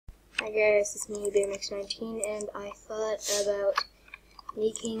Hi guys, it's me, BMX19, and I thought about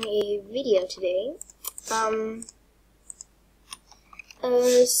making a video today. So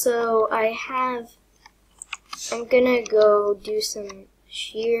I'm gonna go do some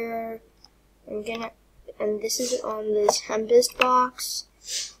shear. And this is on the Tempest Box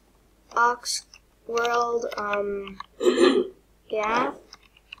world, yeah.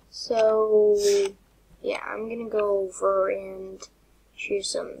 So, yeah, I'm gonna go over and shear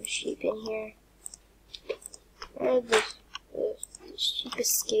some sheep in here. The sheep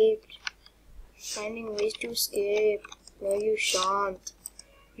escaped. Finding ways to escape. No, you shan't.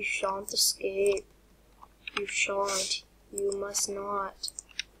 You shan't escape. You shan't. You must not.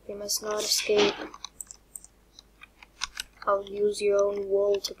 You must not escape. I'll use your own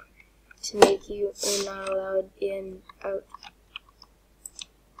wool to make you not allowed in, out.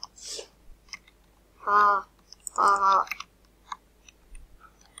 Ha. Ha ha.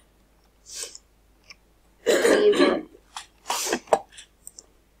 You get.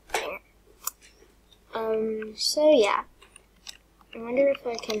 So yeah. I wonder if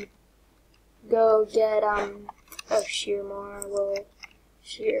I can go get, shear more wool.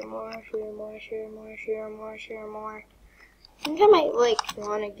 Shear more. I think I might,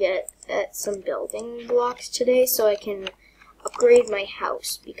 want to get some building blocks today so I can upgrade my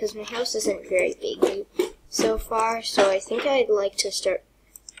house, because my house isn't very big so far, so I think I'd like to start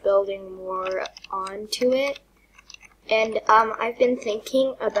building more onto it. And I've been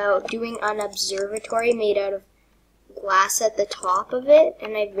thinking about doing an observatory made out of glass at the top of it,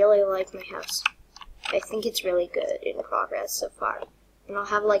 and I really like my house. I think it's really good in progress so far. And I'll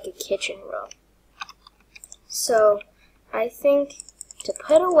have like a kitchen room. So I think to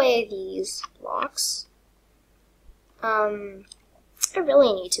put away these blocks, I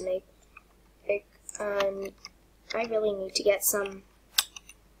really need to make, I really need to get some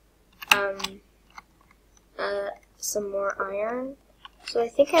more iron. So I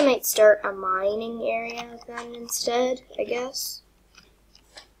think I might start a mining area then instead, I guess,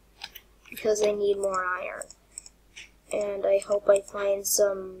 because I need more iron. And I hope I find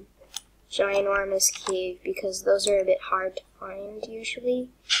some ginormous cave, because those are a bit hard to find usually.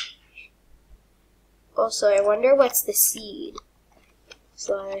 Also, I wonder what's the seed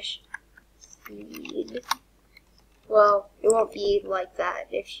slash seed. Well, it won't be like that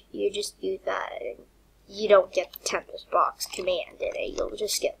if you just do that. You don't get the Tempest Box command in it. You'll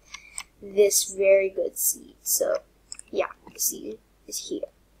just get this very good seed. So, yeah, the seed is here.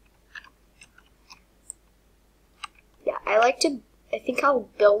 Yeah, I think I'll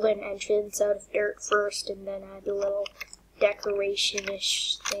build an entrance out of dirt first and then add a little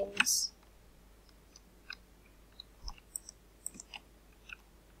decoration-ish things.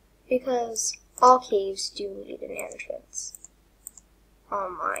 Because all caves do need an entrance. All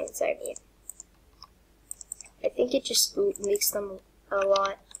mines, I mean. I think it just makes them a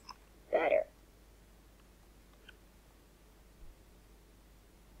lot better.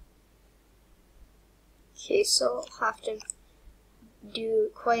 Okay, so I'll have to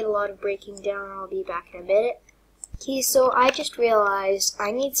do quite a lot of breaking down. I'll be back in a minute. Okay, so I just realized I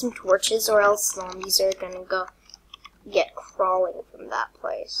need some torches or else zombies are gonna get crawling from that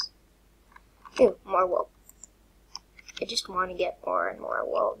place. Ooh, more wool. I just want to get more and more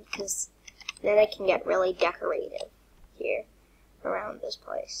wool because then I can get really decorative here around this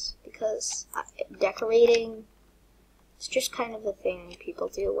place, because decorating is just kind of the thing people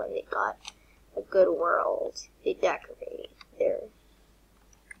do when they got a good world. They decorate their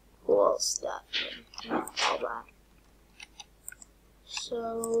cool stuff and all that.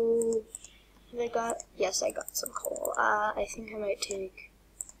 So, yes, I got some coal. I think I might take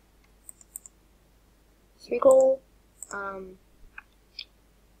 3 coal.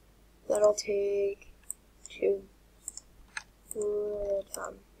 That'll take 2 wood,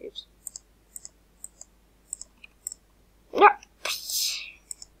 oops. No!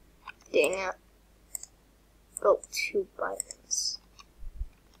 Dang it. Oh, 2 buttons.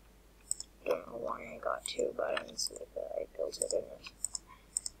 Don't know why I got 2 buttons, maybe I built it in it.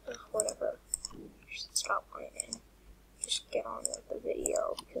 Ugh, whatever. I should stop mining. Just get on with the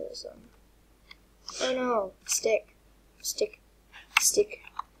video, because, oh no, stick.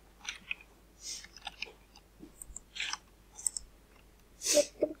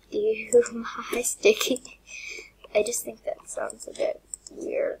 My sticky. I just think that sounds a bit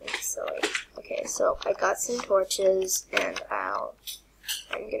weird and silly. Okay, so I got some torches, and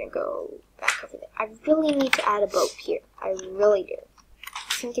I'm gonna go back over there. I really need to add a boat here. I really do.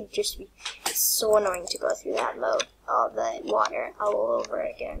 I think it'd just be so annoying to go through that mode. All the water all over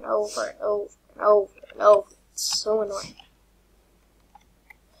again, over and over and over and over. It's so annoying.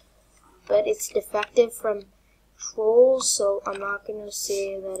 but it's defective from trolls, so I'm not going to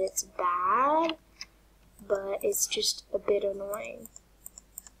say that it's bad, but it's just a bit annoying.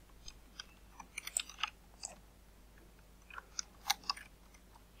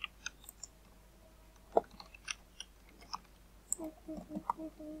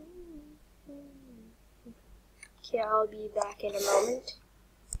 Okay, I'll be back in a moment.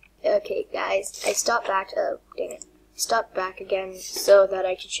 Okay, guys, I stopped back. Oh, dang it. I stopped back again so that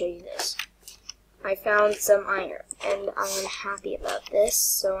I could show you this. I found some iron, and I am happy about this,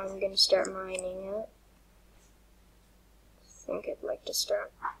 so I'm going to start mining it. I think I'd like to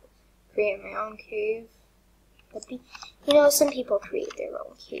start creating my own cave. You know, some people create their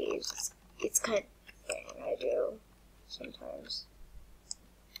own caves. It's kind of a thing I do sometimes.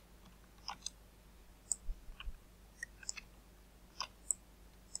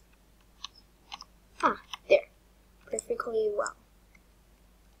 Ah, there. Perfectly well.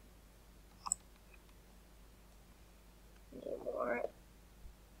 Need more.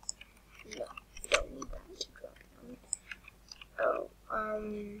 No, don't need that to drop down. Oh,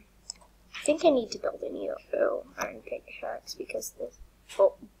 I think I need to build a new iron pickaxe because this,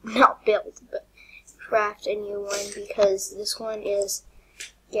 well, not build, but craft a new one because this one is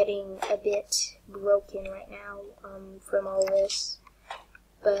getting a bit broken right now from all this.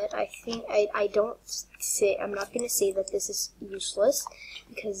 But I think I'm not going to say that this is useless,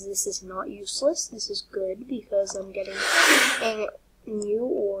 because this is not useless. This is good because I'm getting new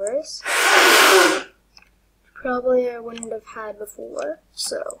ores. Probably I wouldn't have had before,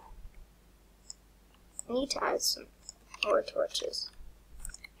 so I need to add some more torches.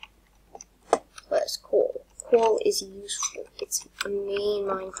 Plus coal. Coal is useful. It's a main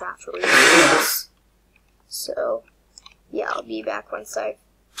Minecraft resource. So yeah, I'll be back once I've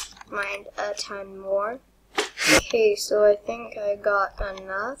mined a ton more. Okay, so I think I got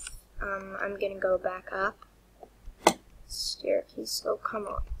enough. I'm gonna go back up. Staircase. Oh, come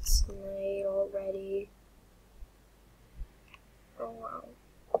on. It's night already. Oh,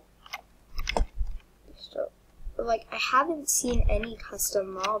 wow. So, like, I haven't seen any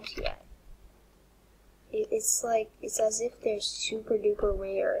custom mobs yet. It's like, it's as if they're super duper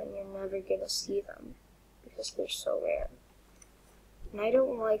rare and you're never gonna see them because they're so rare. And I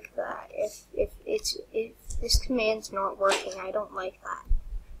don't like that. If this command's not working, I don't like that.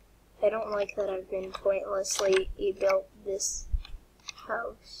 I don't like that I've been pointlessly built this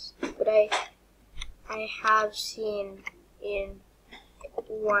house. But I have seen in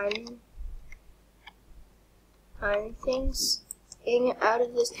one things out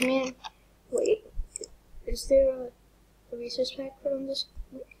of this command. Wait, is there a resource pack from this?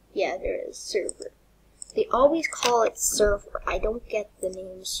 Yeah, there is. Server. They always call it server. I don't get the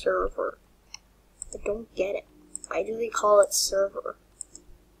name server. I don't get it. Why do they call it server?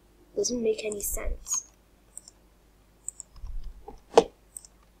 Doesn't make any sense.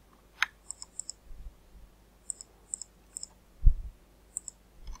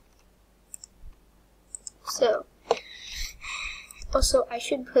 So, also I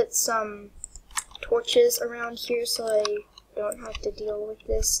should put some torches around here so I don't have to deal with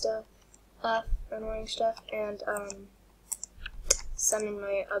this stuff. Annoying stuff, and some in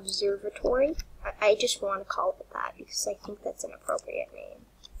my observatory. I just want to call it that because I think that's an appropriate name.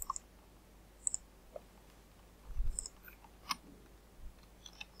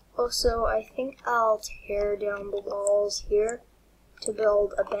 Also, I think I'll tear down the walls here to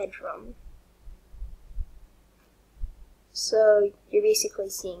build a bedroom. So you're basically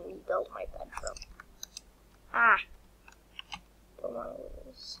seeing me build my bedroom. Ah! Don't want to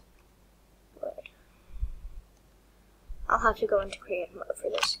lose. But I'll have to go into creative mode for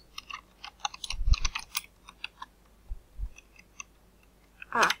this.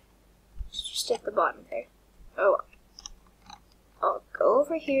 Ah, it's just at the bottom there. Oh well. I'll go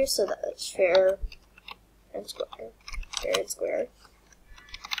over here so that it's fair and square. Fair and square.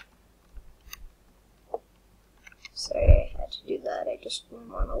 Sorry I had to do that, I just didn't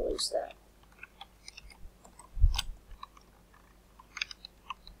want to lose that.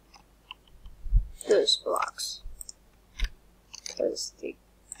 Those blocks. Because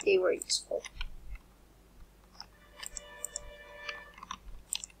they were useful.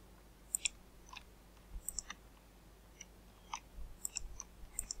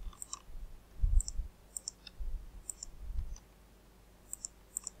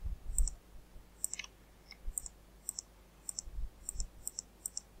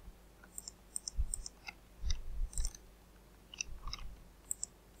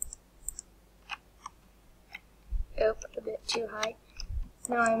 Oh, a bit too high.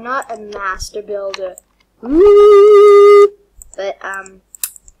 No, I'm not a master builder. Woo! But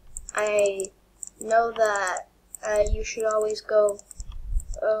I know that you should always go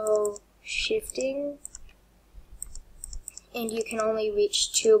shifting, and you can only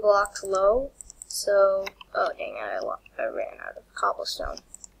reach 2 blocks low. So, oh dang it, I ran out of cobblestone.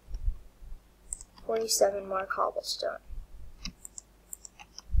 47 more cobblestone.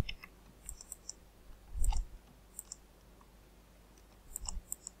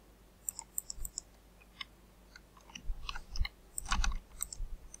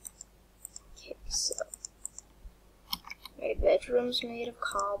 Okay, so my bedroom's made of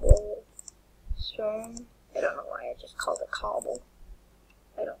cobblestone. I don't know why I just called it cobble.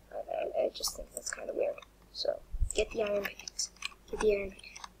 I just think that's kind of weird. So, get the iron pickaxe. Get the iron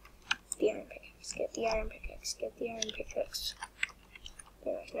pickaxe. The iron pickaxe. Get the iron pickaxe. Get the iron pickaxe.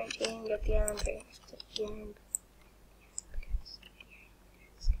 19. Get the iron pickaxe. Get the iron pickaxe. Get the iron pickaxe.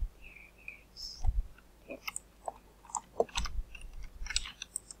 Here.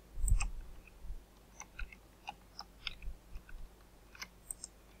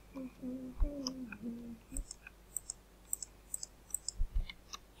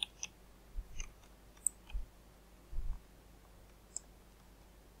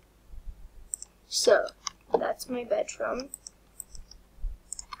 So, that's my bedroom.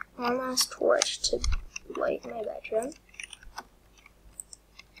 One last torch to light my bedroom.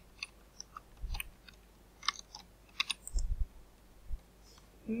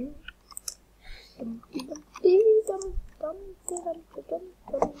 You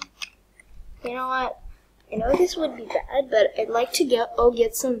know what? I know this would be bad, but I'd like to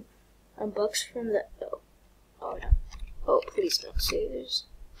get some books from the. Oh no! Oh, please don't say there's.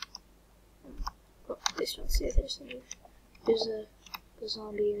 Oh, please don't say there's a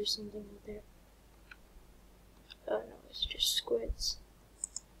zombie or something out there. Oh no, it's just squids.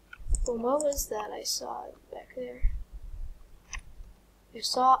 Well, what was that I saw back there? I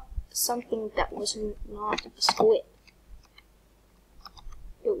saw something that was not a squid.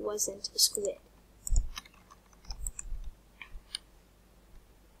 It wasn't a squid.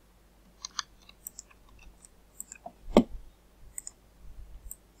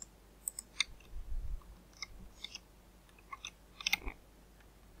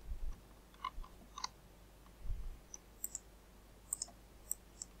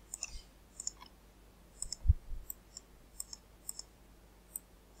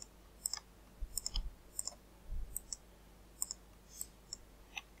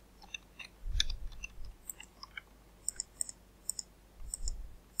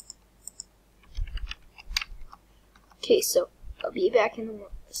 Okay, so I'll be back in the morning.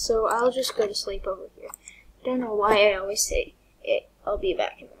 So I'll just go to sleep over here. I don't know why I always say it. I'll be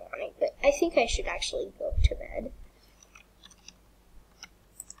back in the morning, but I think I should actually go to bed.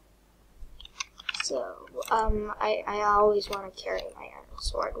 So, I always want to carry my iron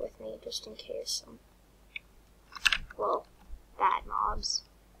sword with me just in case. Well, bad mobs.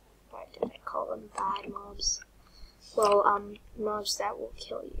 Why did I call them bad mobs? Well, mobs that will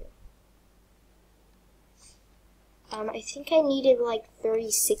kill you. I think I needed like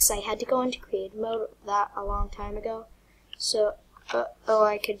 36. I had to go into creative mode that a long time ago. So,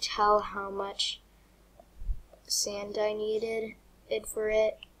 I could tell how much sand I needed for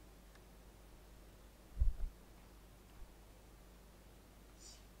it.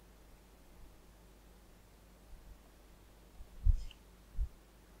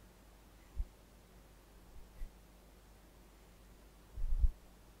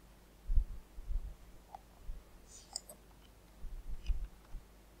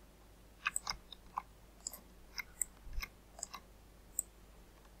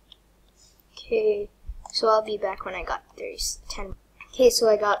 Okay, so I'll be back when I got 10. Okay, so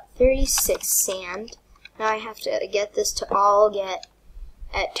I got 36 sand. Now I have to get this to all get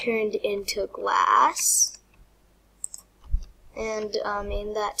turned into glass. And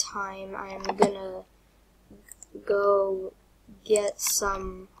in that time, I'm gonna go get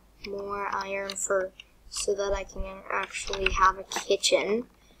some more iron so that I can actually have a kitchen.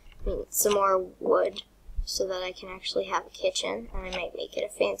 I mean, some more wood so that I can actually have a kitchen, and I might make it a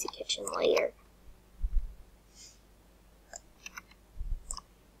fancy kitchen later.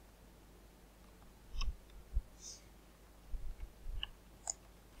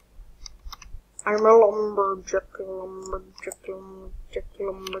 I'm a lumberjack, lumberjack, lumberjack,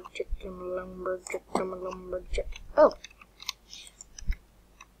 lumberjack, lumberjack, lumberjack. Oh!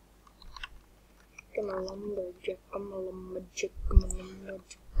 I'm a lumberjack, I'm a lumberjack, I'm a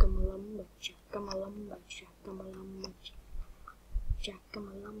lumberjack, I'm a lumberjack, I'm a lumberjack, I'm a lumberjack. Jack, I'm a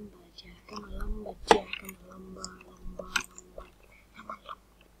lumberjack, I'm a lumberjack, I'm a lumber, lumber, lumber. I'm a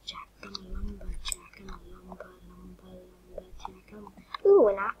lumberjack, I'm a lumberjack, I'm a lumber.